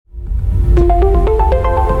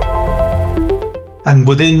And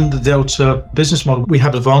within the Delta business model, we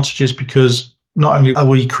have advantages because not only are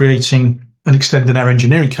we creating and extending our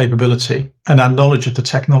engineering capability and our knowledge of the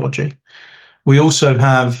technology, we also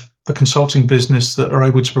have a consulting business that are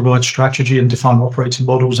able to provide strategy and define operating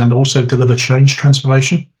models and also deliver change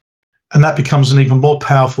transformation. And that becomes an even more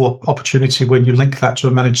powerful opportunity when you link that to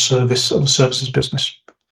a managed service or services business.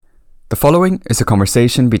 The following is a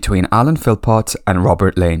conversation between Alan Philpot and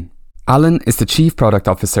Robert Lane. Alan is the Chief Product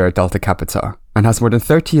Officer at Delta Capita and has more than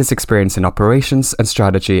 30 years' experience in operations and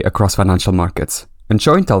strategy across financial markets, and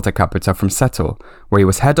joined Delta Capita from Settle, where he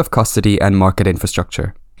was Head of Custody and Market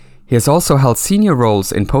Infrastructure. He has also held senior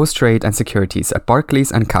roles in post-trade and securities at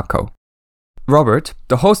Barclays and Capco. Robert,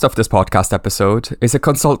 the host of this podcast episode, is a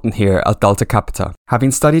consultant here at Delta Capita.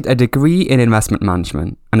 Having studied a degree in investment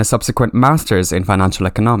management and a subsequent master's in financial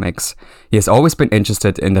economics, he has always been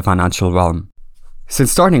interested in the financial realm.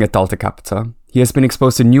 Since starting at Delta Capita, he has been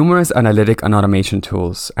exposed to numerous analytic and automation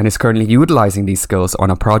tools and is currently utilizing these skills on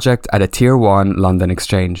a project at a Tier 1 London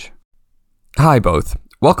exchange. Hi both,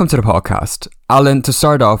 welcome to the podcast. Alan, to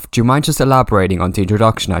start off, do you mind just elaborating on the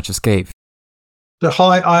introduction I just gave? So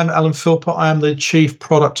hi, I'm Alan Philpot. I am the Chief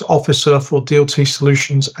Product Officer for DLT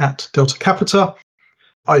Solutions at Delta Capita.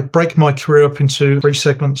 I break my career up into three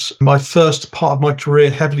segments. My first part of my career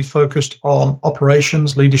heavily focused on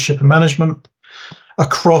operations, leadership and management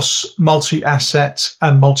across multi-asset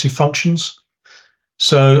and multi-functions.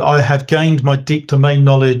 So I have gained my deep domain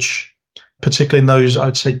knowledge, particularly in those,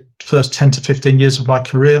 I'd say, first 10 to 15 years of my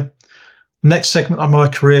career. Next segment of my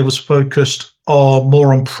career was focused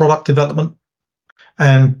more on product development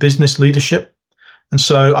and business leadership. And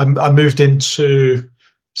so I moved into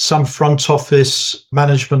some front office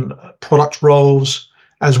management product roles,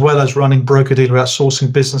 as well as running broker-dealer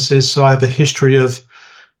outsourcing businesses. So I have a history of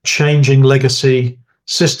changing legacy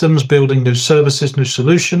systems, building new services, new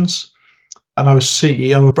solutions. And I was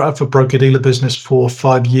CEO of a broker-dealer business for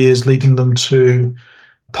 5 years, leading them to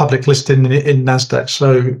public listing in NASDAQ.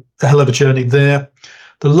 So a hell of a journey there.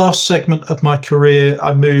 The last segment of my career,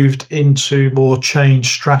 I moved into more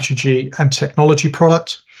change strategy and technology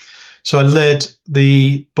product. So I led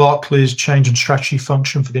the Barclays change and strategy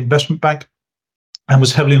function for the investment bank and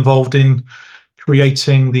was heavily involved in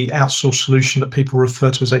creating the outsourced solution that people refer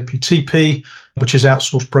to as APTP, which is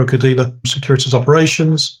outsourced broker-dealer securities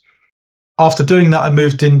operations. After doing that, I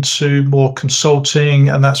moved into more consulting,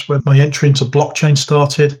 and that's where my entry into blockchain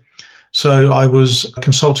started. So I was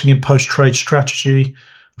consulting in post-trade strategy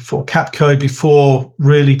for Capco before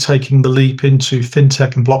really taking the leap into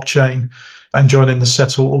fintech and blockchain and joining the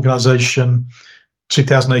Settle organization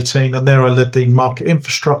 2018. And there I led the market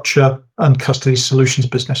infrastructure and custody solutions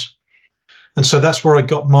business. And so that's where I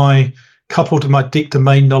got coupled with my deep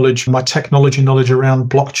domain knowledge, my technology knowledge around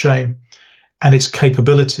blockchain and its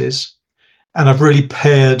capabilities. And I've really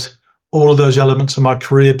paired all of those elements of my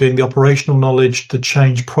career, being the operational knowledge, the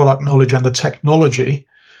change product knowledge, and the technology,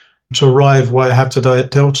 to arrive where I have today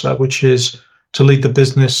at Delta, which is to lead the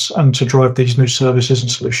business and to drive these new services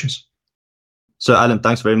and solutions. So Alan,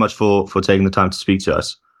 thanks very much for taking the time to speak to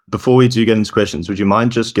us. Before we do get into questions, would you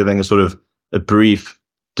mind just giving a brief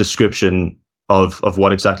description of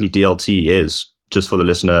what exactly DLT is, just for the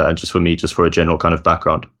listener and just for me, just for a general kind of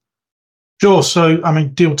background? Sure. So,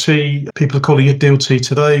 DLT, people are calling it DLT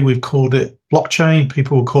today. We've called it blockchain.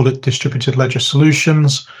 People will call it distributed ledger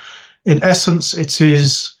solutions. In essence, it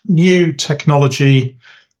is new technology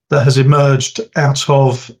that has emerged out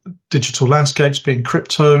of digital landscapes, being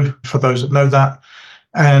crypto, for those that know that.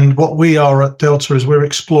 And what we are at Delta is we're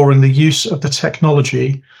exploring the use of the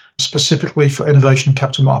technology specifically for innovation in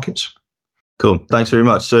capital markets. Cool. Thanks very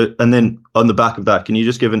much. So, and then on the back of that, can you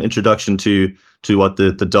just give an introduction to what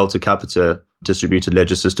the Delta Capita distributed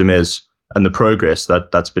ledger system is and the progress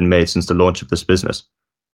that's been made since the launch of this business?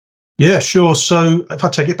 Yeah, sure. So if I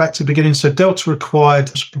take it back to the beginning, so Delta acquired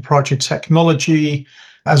some proprietary technology,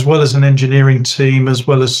 as well as an engineering team, as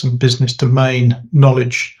well as some business domain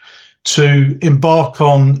knowledge to embark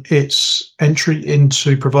on its entry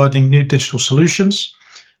into providing new digital solutions.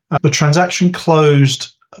 The transaction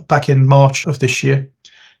closed back in March of this year.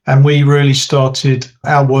 And we really started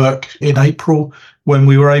our work in April when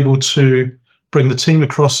we were able to bring the team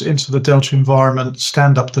across into the Delta environment,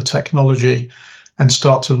 stand up the technology, and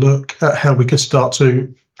start to look at how we could start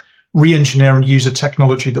to re-engineer and use the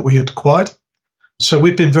technology that we had acquired. So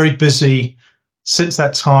we've been very busy since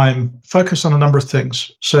that time, focused on a number of things.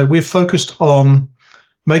 So we've focused on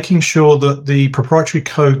making sure that the proprietary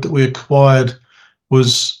code that we acquired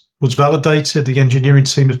was validated. The engineering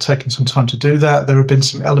team have taken some time to do that. There have been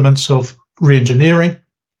some elements of re-engineering,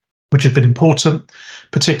 which have been important,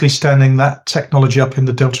 particularly standing that technology up in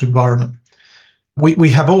the Delta environment. We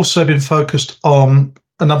have also been focused on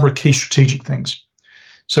a number of key strategic things.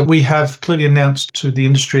 So we have clearly announced to the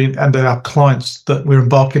industry and our clients that we're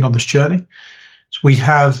embarking on this journey. So we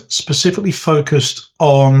have specifically focused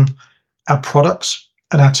on our products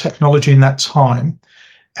and our technology in that time.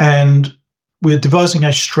 And we're devising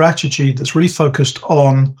a strategy that's really focused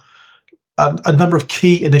on a number of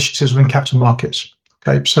key initiatives within capital markets.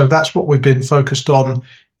 Okay, so that's what we've been focused on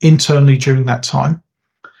internally during that time.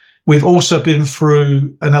 We've also been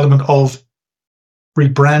through an element of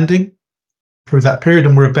rebranding through that period,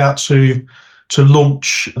 and we're about to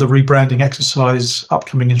launch the rebranding exercise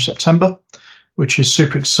upcoming in September, which is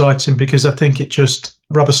super exciting because I think it just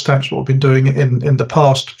rubber stamps what we've been doing in the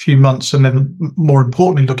past few months, and then more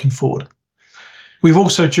importantly, looking forward. We've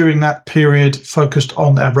also, during that period, focused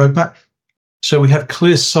on our roadmap. So we have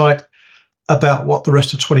clear sight about what the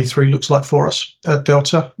rest of 23 looks like for us at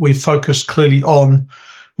Delta. We've focused clearly on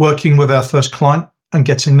working with our first client and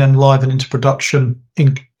getting them live and into production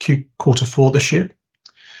in quarter four this year.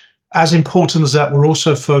 As important as that, we're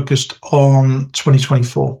also focused on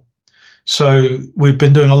 2024. So we've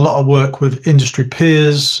been doing a lot of work with industry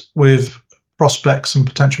peers, with prospects and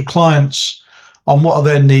potential clients on what are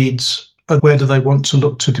their needs and where do they want to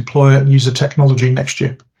look to deploy it and use the technology next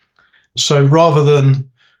year. So rather than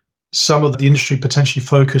some of the industry potentially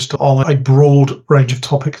focused on a broad range of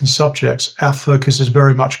topics and subjects, our focus is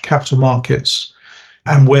very much capital markets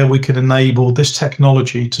and where we can enable this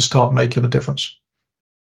technology to start making a difference.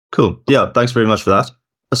 Cool. Yeah, thanks very much for that.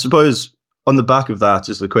 I suppose on the back of that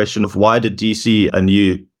is the question of why did DC and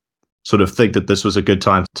you sort of think that this was a good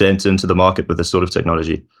time to enter into the market with this sort of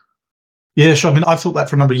technology? Yeah, sure. I mean, I've thought that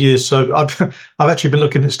for a number of years. So I've actually been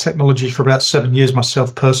looking at this technology for about 7 years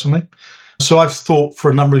myself personally. So I've thought for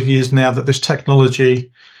a number of years now that this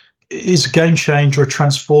technology is a game changer, a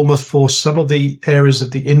transformer for some of the areas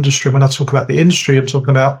of the industry. When I talk about the industry, I'm talking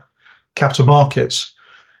about capital markets,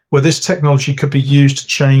 where this technology could be used to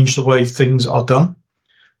change the way things are done.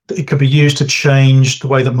 It could be used to change the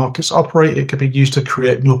way that markets operate. It could be used to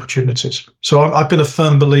create new opportunities. So I've been a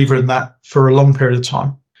firm believer in that for a long period of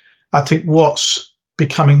time. I think what's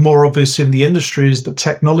becoming more obvious in the industry is that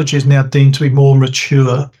technology is now deemed to be more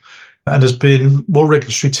mature and has been more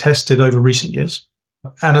regulatory tested over recent years.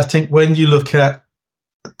 And I think when you look at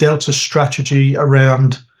Delta's strategy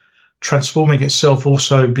around transforming itself,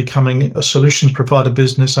 also becoming a solutions provider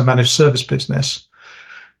business, a managed service business,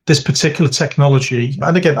 this particular technology,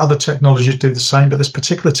 and again, other technologies do the same, but this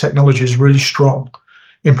particular technology is really strong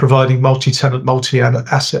in providing multi-tenant,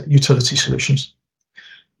 multi-asset utility solutions.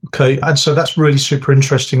 Okay, and so that's really super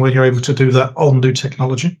interesting when you're able to do that on new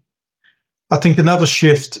technology. I think another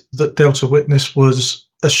shift that Delta witnessed was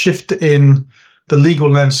a shift in the legal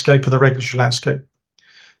landscape or the regulatory landscape.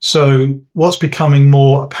 So what's becoming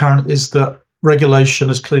more apparent is that regulation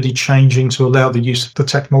is clearly changing to allow the use of the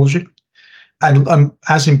technology. And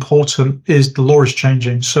as important is the law is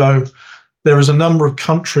changing. So there is a number of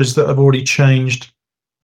countries that have already changed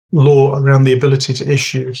law around the ability to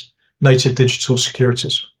issue native digital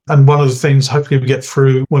securities. And one of the things hopefully we get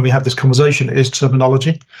through when we have this conversation is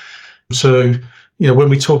terminology. So, when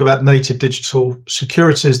we talk about native digital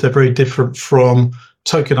securities, they're very different from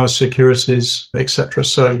tokenized securities, etc.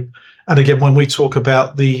 So, and again, when we talk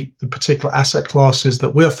about the particular asset classes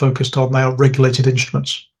that we're focused on, they are regulated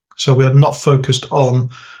instruments. So we are not focused on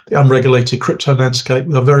the unregulated crypto landscape.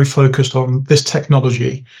 We are very focused on this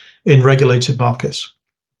technology in regulated markets.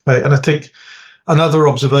 Okay? And I think another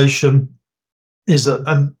observation is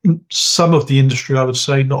that some of the industry, I would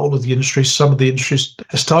say, not all of the industry, some of the industries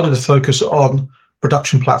have started to focus on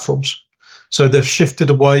production platforms. So they've shifted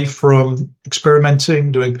away from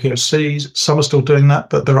experimenting, doing POCs. Some are still doing that,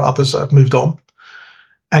 but there are others that have moved on.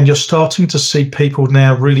 And you're starting to see people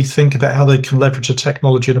now really think about how they can leverage the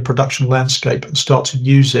technology in a production landscape and start to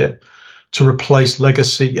use it to replace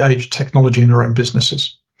legacy age technology in their own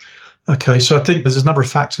businesses. Okay, so I think there's a number of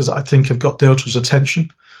factors that I think have got Delta's attention.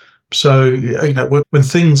 So, when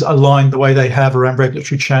things align the way they have around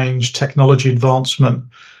regulatory change, technology advancement,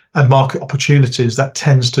 and market opportunities, that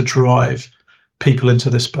tends to drive people into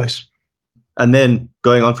this space. And then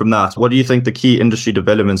going on from that, what do you think the key industry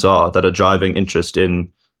developments are that are driving interest in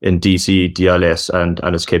DC, DLS, and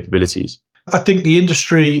its capabilities? I think the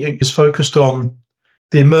industry is focused on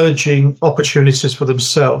the emerging opportunities for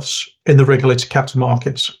themselves in the regulated capital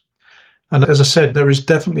markets. And as I said, there is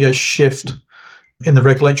definitely a shift in the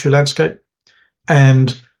regulatory landscape.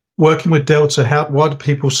 And working with Delta, why do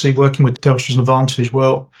people see working with Delta as an advantage?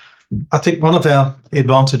 Well, I think one of our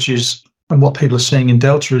advantages and what people are seeing in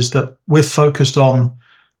Delta is that we're focused on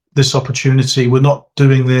this opportunity. We're not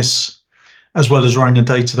doing this as well as running a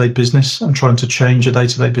day-to-day business and trying to change a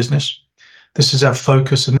day-to-day business. This is our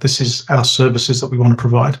focus, and this is our services that we want to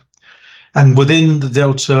provide. And within the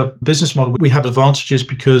Delta business model, we have advantages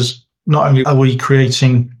because not only are we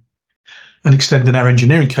creating and extending our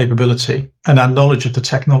engineering capability and our knowledge of the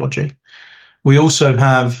technology, we also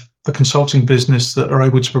have a consulting business that are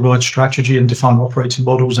able to provide strategy and define operating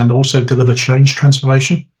models and also deliver change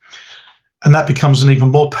transformation. And that becomes an even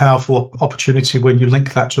more powerful opportunity when you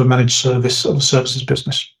link that to a managed service or a services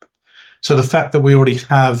business. So the fact that we already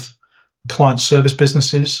have client service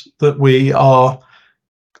businesses that we are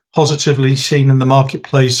positively seen in the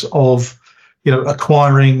marketplace of,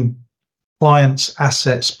 acquiring clients'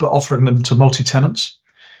 assets but offering them to multi-tenants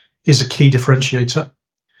is a key differentiator.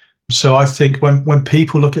 So I think when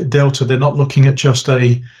people look at Delta, they're not looking at just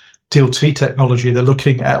a DLT technology, they're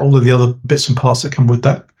looking at all of the other bits and parts that come with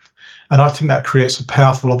that. And I think that creates a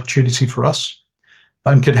powerful opportunity for us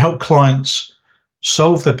and can help clients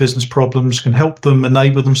solve their business problems, can help them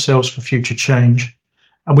enable themselves for future change,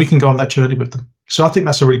 and we can go on that journey with them. So I think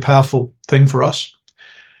that's a really powerful thing for us.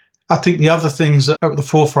 I think the other things that are at the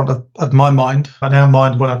forefront of my mind and our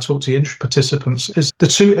mind when I talk to the industry participants is the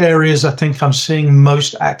two areas I think I'm seeing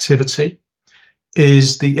most activity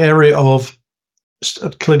is the area of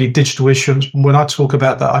clearly digital issuance. When I talk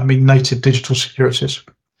about that, I mean native digital securities.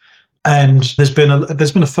 And there's been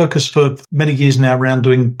a focus for many years now around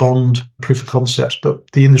doing bond proof of concepts, but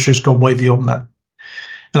the industry's gone way beyond that.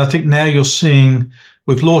 And I think now you're seeing,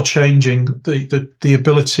 with law changing, the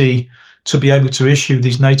ability to be able to issue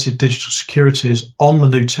these native digital securities on the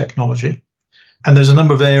new technology. And there's a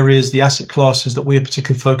number of areas, the asset classes that we are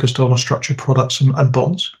particularly focused on are structured products and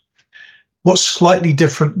bonds. What's slightly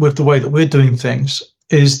different with the way that we're doing things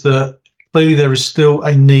is that clearly there is still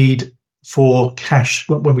a need for cash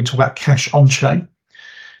when we talk about cash on chain.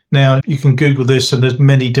 Now, you can Google this, and there's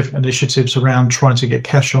many different initiatives around trying to get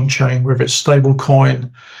cash on chain, whether it's stable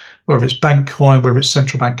coin, whether it's bank coin, whether it's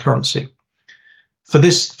central bank currency. For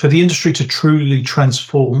the industry to truly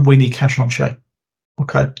transform, we need cash on chain.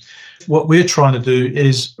 Okay. What we're trying to do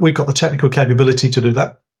is we've got the technical capability to do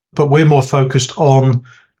that, but we're more focused on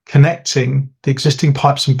connecting the existing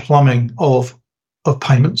pipes and plumbing of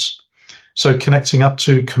payments. So connecting up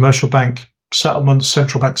to commercial bank settlement,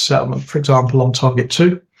 central bank settlement, for example, on Target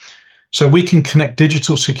 2. So we can connect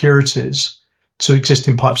digital securities to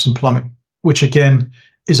existing pipes and plumbing, which again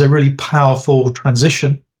is a really powerful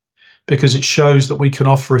transition because it shows that we can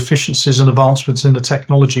offer efficiencies and advancements in the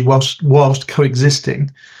technology whilst coexisting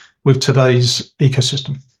with today's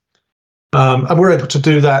ecosystem. And we're able to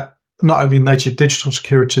do that not only in native digital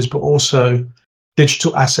securities, but also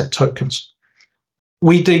digital asset tokens.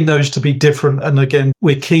 We deem those to be different. And again,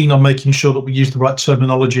 we're keen on making sure that we use the right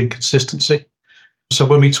terminology and consistency. So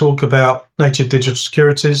when we talk about native digital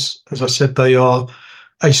securities, as I said, they are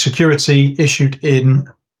a security issued in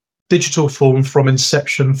digital form from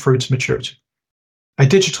inception through to maturity. A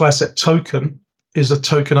digital asset token is a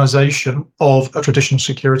tokenization of a traditional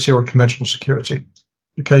security or a conventional security.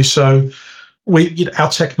 Okay, so our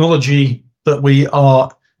technology that we are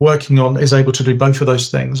working on is able to do both of those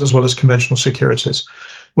things as well as conventional securities,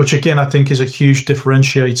 which again, I think is a huge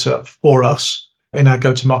differentiator for us in our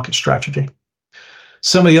go-to-market strategy.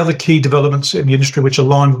 Some of the other key developments in the industry which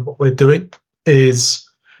align with what we're doing is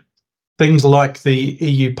things like the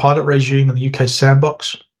EU pilot regime and the UK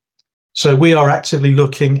sandbox. So we are actively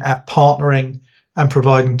looking at partnering and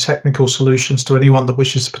providing technical solutions to anyone that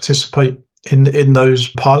wishes to participate in those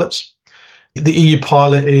pilots. The EU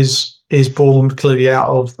pilot is born clearly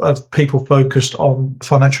out of people focused on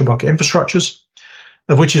financial market infrastructures,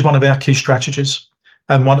 of which is one of our key strategies.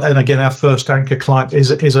 And again, our first anchor client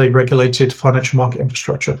is a regulated financial market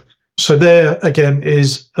infrastructure. So there, again,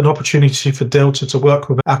 is an opportunity for Delta to work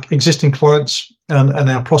with our existing clients and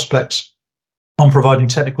our prospects on providing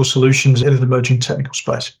technical solutions in an emerging technical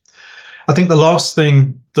space. I think the last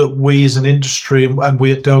thing that we as an industry and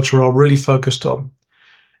we at Delta are really focused on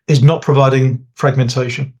is not providing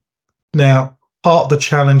fragmentation. Now, part of the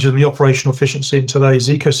challenge and the operational efficiency in today's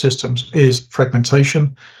ecosystems is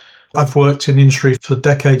fragmentation. I've worked in the industry for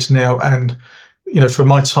decades now, and for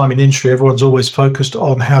my time in industry, everyone's always focused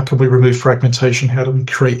on how can we remove fragmentation, how do we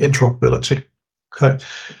create interoperability. Okay,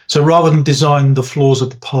 so rather than design the flaws of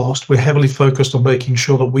the past, we're heavily focused on making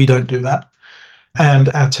sure that we don't do that. And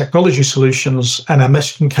our technology solutions and our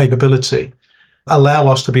messaging capability allow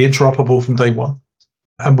us to be interoperable from day one.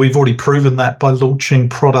 And we've already proven that by launching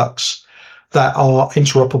products that are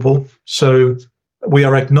interoperable. So we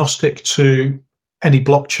are agnostic to any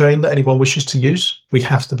blockchain that anyone wishes to use. We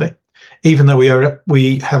have to be, even though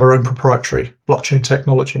we have our own proprietary blockchain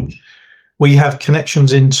technology. we have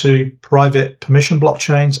connections into private permission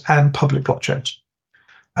blockchains and public blockchains.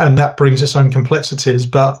 And that brings its own complexities.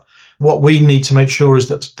 But what we need to make sure is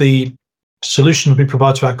that the solutions we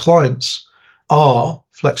provide to our clients are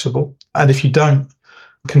flexible. And if you don't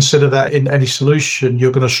consider that in any solution,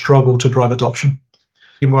 you're going to struggle to drive adoption.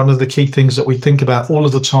 And one of the key things that we think about all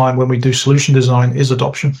of the time when we do solution design is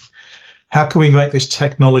adoption. How can we make this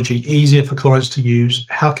technology easier for clients to use?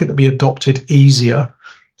 How can it be adopted easier?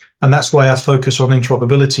 And that's why our focus on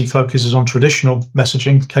interoperability focuses on traditional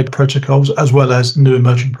messaging protocols as well as new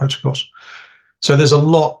emerging protocols. So there's a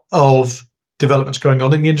lot of developments going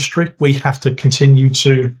on in the industry. We have to continue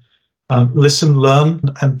to listen, learn,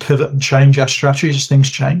 and pivot and change our strategies as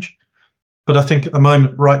things change. But I think at the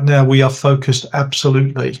moment, right now, we are focused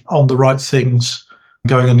absolutely on the right things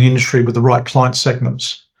going on in the industry with the right client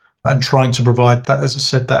segments and trying to provide that, as I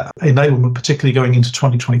said, that enablement, particularly going into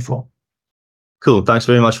 2024. Cool. Thanks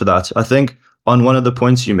very much for that. I think on one of the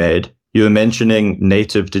points you made, you were mentioning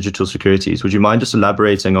native digital securities. Would you mind just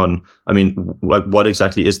elaborating on, what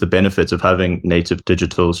exactly is the benefit of having native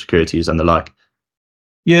digital securities and the like?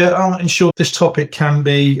 Yeah, in short, this topic can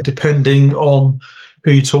be, depending on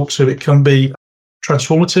who you talk to, it can be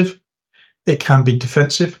transformative, it can be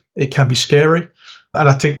defensive, it can be scary. And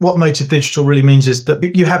I think what native digital really means is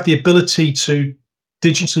that you have the ability to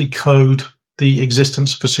digitally code the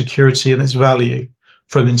existence of a security and its value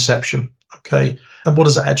from inception. Okay. And what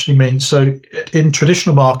does that actually mean? So in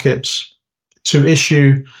traditional markets, to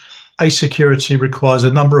issue a security requires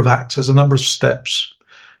a number of actors, a number of steps,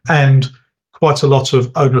 and quite a lot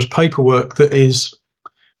of onerous paperwork. That is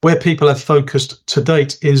where people have focused to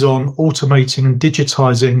date is on automating and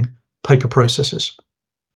digitizing paper processes.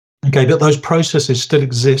 Okay, but those processes still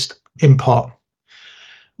exist in part.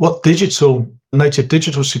 What native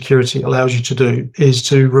digital security allows you to do is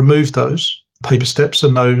to remove those paper steps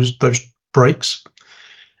and those breaks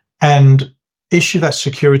and issue that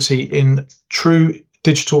security in true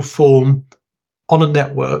digital form on a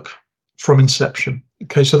network from inception.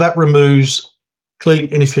 Okay, so that removes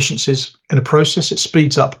clearly inefficiencies in a process. It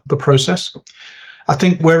speeds up the process. I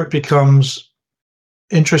think where it becomes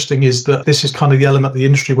interesting is that this is kind of the element of the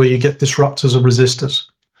industry where you get disruptors and resistors,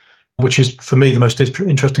 which is, for me, the most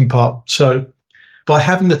interesting part. So by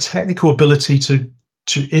having the technical ability to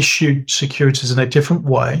issue securities in a different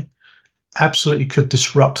way, absolutely could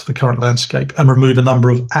disrupt the current landscape and remove a number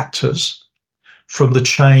of actors from the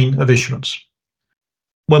chain of issuance.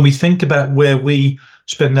 When we think about where we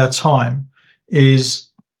spend our time is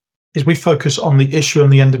we focus on the issuer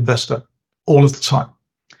and the end investor all of the time.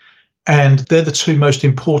 And they're the two most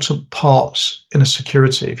important parts in a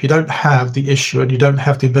security. If you don't have the issuer and you don't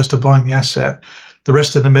have the investor buying the asset, the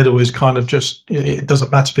rest in the middle is kind of just, it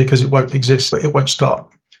doesn't matter because it won't exist, it won't start.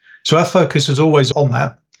 So our focus is always on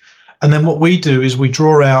that. And then what we do is we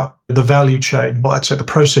draw out the value chain, well, I'd say the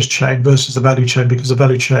process chain versus the value chain, because the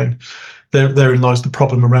value chain, therein lies the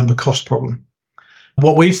problem around the cost problem.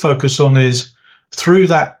 What we focus on is through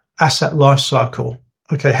that asset life cycle,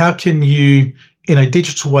 okay, how can you, in a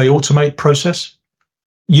digital way, automate process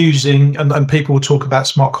using, and people will talk about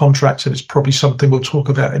smart contracts, and it's probably something we'll talk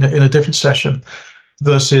about in a different session,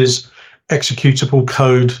 versus executable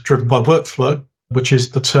code driven by workflow, which is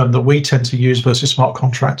the term that we tend to use, versus smart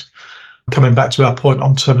contract. Coming back to our point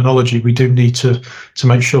on terminology, we do need to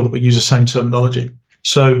make sure that we use the same terminology.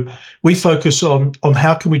 So we focus on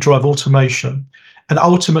how can we drive automation, and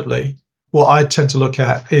ultimately what I tend to look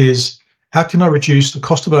at is how can I reduce the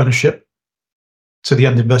cost of ownership to the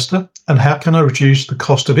end investor, and how can I reduce the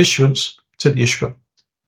cost of issuance to the issuer?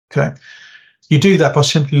 Okay, you do that by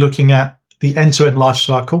simply looking at the end-to-end life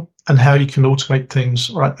cycle and how you can automate things,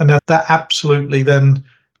 right? And that absolutely then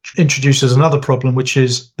introduces another problem, which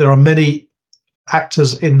is there are many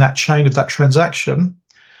actors in that chain of that transaction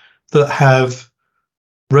that have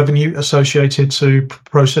revenue associated to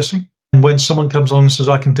processing. And when someone comes along and says,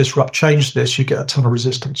 I can disrupt, change this, you get a ton of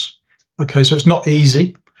resistance. Okay, so it's not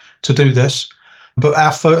easy to do this. But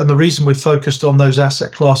and the reason we focused on those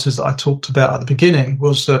asset classes that I talked about at the beginning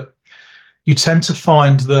was that you tend to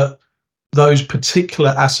find that those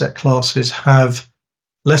particular asset classes have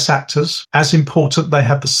less actors. As important, they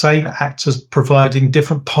have the same actors providing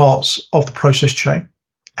different parts of the process chain.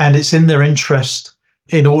 And it's in their interest,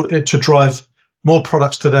 in order to drive more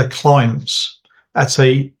products to their clients at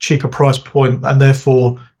a cheaper price point and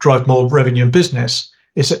therefore drive more revenue and business,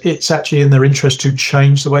 it's actually in their interest to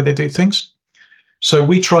change the way they do things. So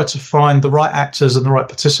we try to find the right actors and the right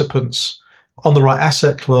participants on the right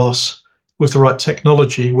asset class with the right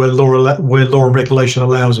technology where law and regulation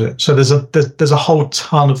allows it. So there's a whole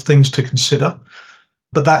ton of things to consider,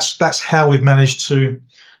 but that's how we've managed to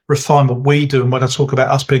refine what we do. And when I talk about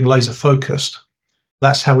us being laser focused,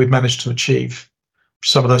 that's how we've managed to achieve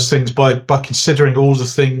some of those things by considering all the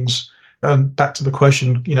things. And back to the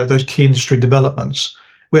question, those key industry developments,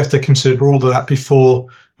 we have to consider all of that before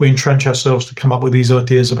we entrench ourselves to come up with these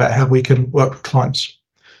ideas about how we can work with clients.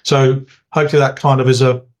 So hopefully that kind of is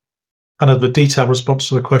a detailed response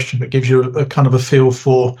to the question that gives you a kind of a feel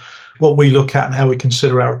for what we look at and how we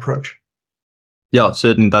consider our approach. Yeah,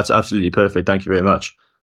 certainly. That's absolutely perfect. Thank you very much.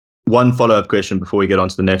 One follow-up question before we get on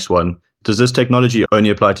to the next one. Does this technology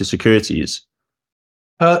only apply to securities?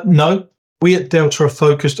 No. We at Delta are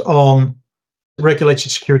focused on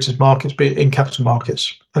regulated securities markets, be it in capital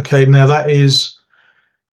markets. Okay, now that is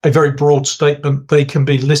a very broad statement. They can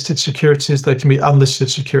be listed securities, they can be unlisted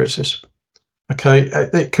securities. Okay,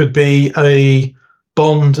 it could be a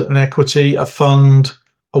bond, an equity, a fund,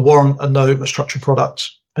 a warrant, a note, a structured product,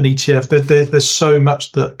 an ETF. There's so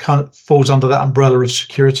much that kind of falls under that umbrella of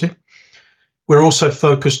security. We're also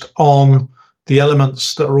focused on the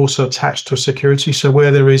elements that are also attached to a security. So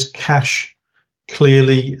where there is cash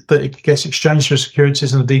clearly that it gets exchanged for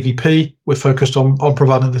securities in a DVP, we're focused on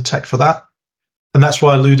providing the tech for that. And that's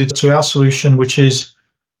why I alluded to our solution, which is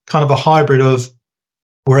kind of a hybrid of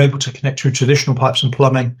we're able to connect to traditional pipes and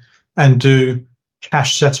plumbing and do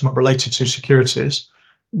cash settlement related to securities,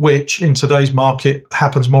 which in today's market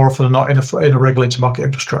happens more often than not in a regulated market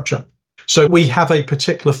infrastructure. So we have a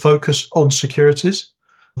particular focus on securities.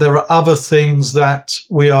 There are other things that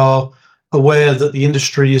we are aware that the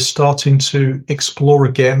industry is starting to explore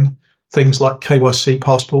again, things like KYC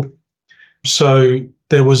passport. So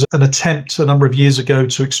there was an attempt a number of years ago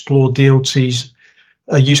to explore DLT's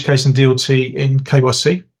use case in DLT in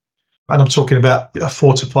KYC. And I'm talking about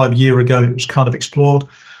 4 to 5 years ago, it was kind of explored.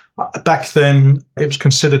 Back then, it was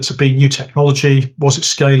considered to be new technology. Was it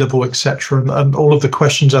scalable, etc.? And all of the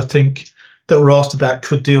questions I think that were asked about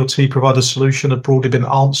could DLT provide a solution have broadly been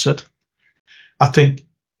answered. I think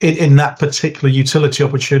in that particular utility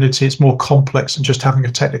opportunity, it's more complex than just having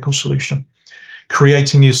a technical solution.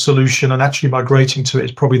 Creating a solution and actually migrating to it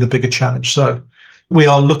is probably the bigger challenge. So we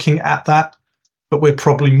are looking at that, but we're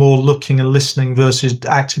probably more looking and listening versus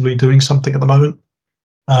actively doing something at the moment.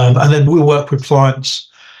 And then we'll work with clients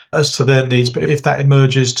as to their needs. But if that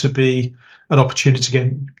emerges to be an opportunity,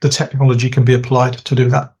 again, the technology can be applied to do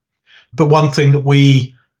that. But one thing that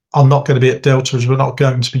we are not going to be at Delta is we're not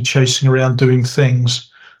going to be chasing around doing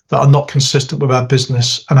things that are not consistent with our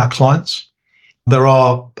business and our clients. There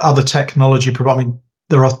are other technology providing,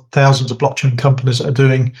 there are thousands of blockchain companies that are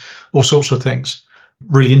doing all sorts of things,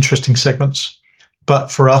 really interesting segments.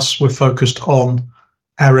 But for us, we're focused on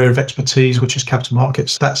our area of expertise, which is capital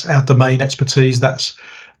markets. That's our domain expertise. That's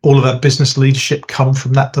all of our business leadership come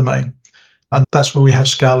from that domain. And that's where we have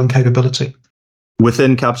scale and capability.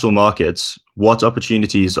 Within capital markets, what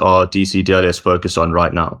opportunities are DC DLS focused on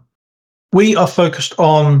right now? We are focused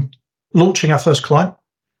on launching our first client.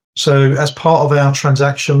 So as part of our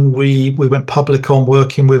transaction, we went public on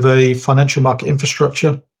working with a financial market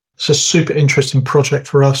infrastructure. It's a super interesting project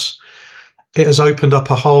for us. It has opened up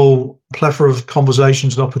a whole plethora of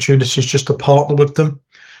conversations and opportunities just to partner with them.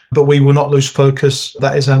 But we will not lose focus.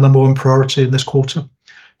 That is our number one priority in this quarter,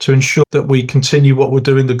 to ensure that we continue what we're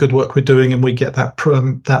doing, the good work we're doing, and we get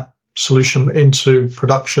that solution into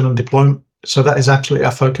production and deployment. So that is absolutely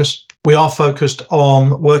our focus. We are focused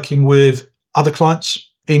on working with other clients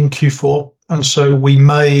in Q4. And so we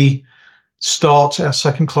may start our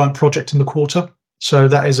second client project in the quarter. So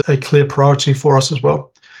that is a clear priority for us as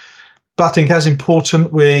well. But I think as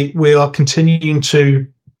important, we are continuing to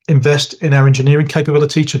invest in our engineering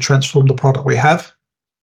capability to transform the product we have.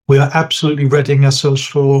 We are absolutely readying ourselves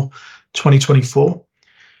for 2024.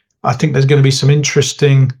 I think there's going to be some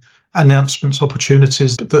interesting announcements,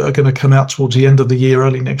 opportunities that are going to come out towards the end of the year,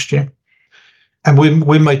 early next year. And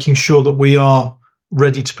we're making sure that we are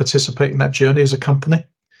ready to participate in that journey as a company.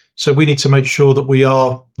 So we need to make sure that we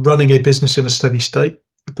are running a business in a steady state,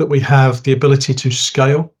 that we have the ability to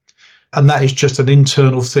scale. And that is just an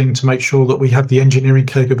internal thing to make sure that we have the engineering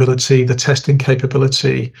capability, the testing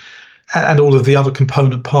capability, and all of the other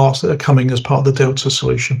component parts that are coming as part of the Delta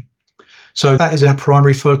solution. So that is our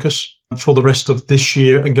primary focus for the rest of this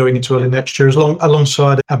year and going into early next year,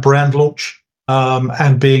 alongside our brand launch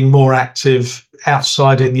and being more active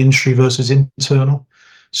outside in the industry versus internal.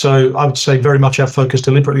 So I would say very much our focus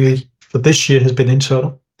deliberately for this year has been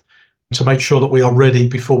internal, to make sure that we are ready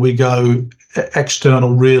before we go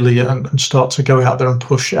external really and start to go out there and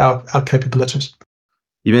push our capabilities.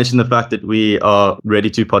 You mentioned the fact that we are ready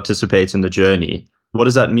to participate in the journey. What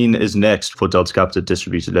does that mean is next for Delta Capital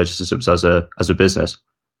Distributed Ledger Systems as a business?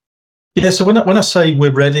 Yeah, so when I say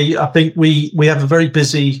we're ready, I think we have a very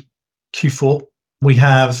busy Q4. We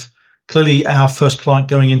have clearly our first client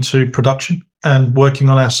going into production and working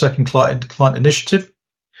on our second client initiative.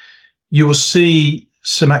 You will see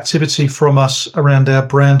some activity from us around our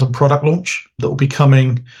brand and product launch that will be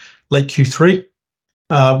coming late Q3.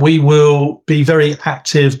 We will be very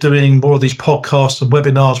active doing more of these podcasts and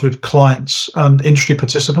webinars with clients and industry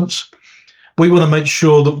participants. We want to make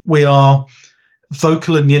sure that we are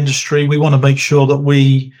vocal in the industry. We want to make sure that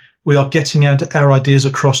we are getting our ideas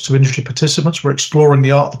across to industry participants. We're exploring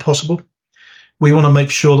the art of the possible. We want to make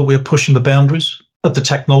sure that we are pushing the boundaries of the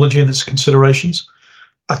technology and its considerations.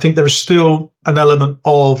 I think there is still an element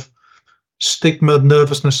of stigma,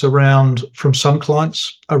 nervousness around from some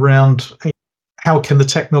clients around how can the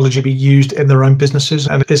technology be used in their own businesses,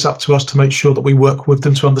 and it's up to us to make sure that we work with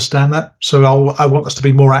them to understand that. So I want us to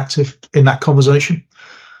be more active in that conversation.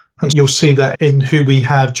 And you'll see that in who we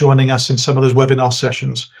have joining us in some of those webinar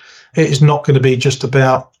sessions. It is not going to be just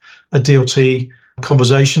about a DLT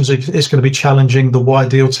conversations. It's going to be challenging the why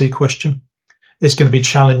DLT question. It's going to be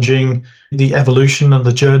challenging the evolution and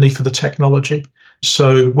the journey for the technology.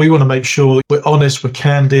 So we want to make sure we're honest, we're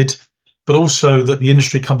candid, but also that the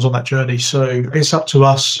industry comes on that journey. So it's up to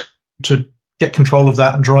us to get control of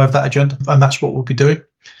that and drive that agenda. And that's what we'll be doing.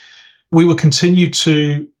 We will continue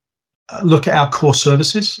to look at our core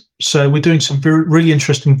services. So we're doing some really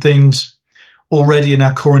interesting things already in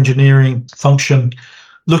our core engineering function,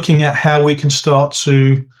 looking at how we can start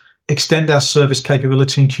to extend our service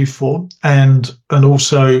capability in Q4 and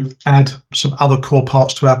also add some other core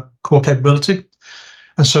parts to our core capability.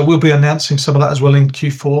 And so we'll be announcing some of that as well in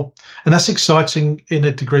Q4. And that's exciting in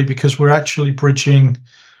a degree because we're actually bridging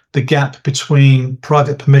the gap between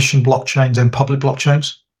private permission blockchains and public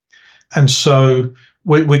blockchains. And so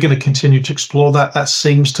we're going to continue to explore that. That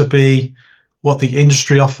seems to be what the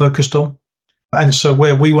industry are focused on. And so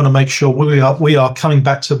where we want to make sure we are coming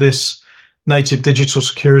back to this native digital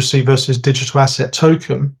security versus digital asset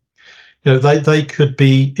token. You know, they could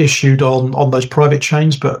be issued on those private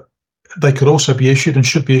chains, but they could also be issued and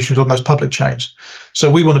should be issued on those public chains. So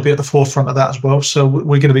we want to be at the forefront of that as well. So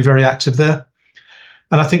we're going to be very active there.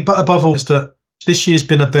 And I think, but above all, is that this year's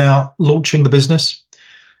been about launching the business.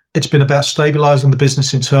 It's been about stabilizing the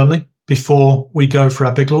business internally before we go for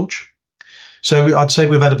our big launch. So I'd say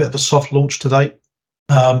we've had a bit of a soft launch to date,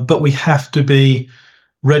 but we have to be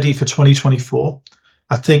ready for 2024.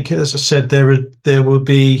 I think, as I said, there will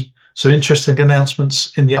be some interesting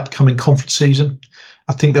announcements in the upcoming conference season.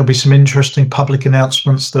 I think there'll be some interesting public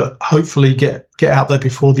announcements that hopefully get out there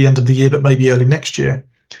before the end of the year, but maybe early next year,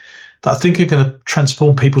 that I think are going to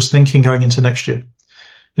transform people's thinking going into next year.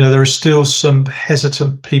 You know, there are still some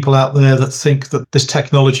hesitant people out there that think that this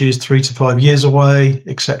technology is 3 to 5 years away,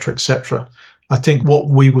 et cetera, et cetera. I think what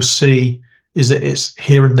we will see is that it's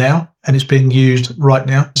here and now and it's being used right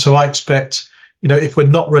now. So I expect, you know, if we're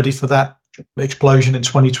not ready for that explosion in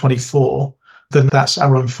 2024, then that's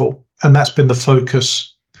our own fault. And that's been the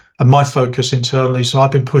focus and my focus internally. So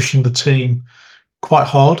I've been pushing the team quite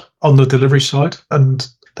hard on the delivery side. And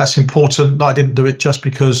that's important. I didn't do it just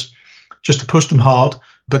to push them hard,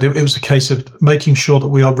 but it was a case of making sure that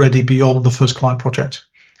we are ready beyond the first client project.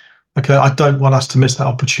 Okay, I don't want us to miss that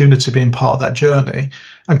opportunity being part of that journey.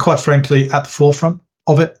 And quite frankly, at the forefront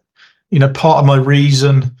of it, you know, part of my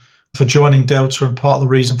reason for joining Delta and part of the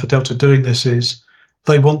reason for Delta doing this is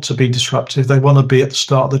they want to be disruptive. They want to be at the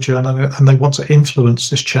start of the journey and they want to influence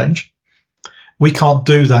this change. We can't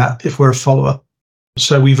do that if we're a follower.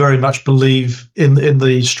 So we very much believe in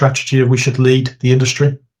the strategy of we should lead the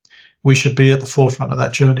industry. We should be at the forefront of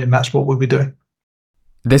that journey, and that's what we'll be doing.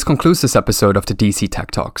 This concludes this episode of the DC Tech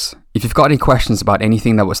Talks. If you've got any questions about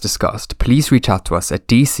anything that was discussed, please reach out to us at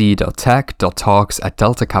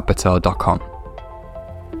dc.tech.talks@deltacapital.com.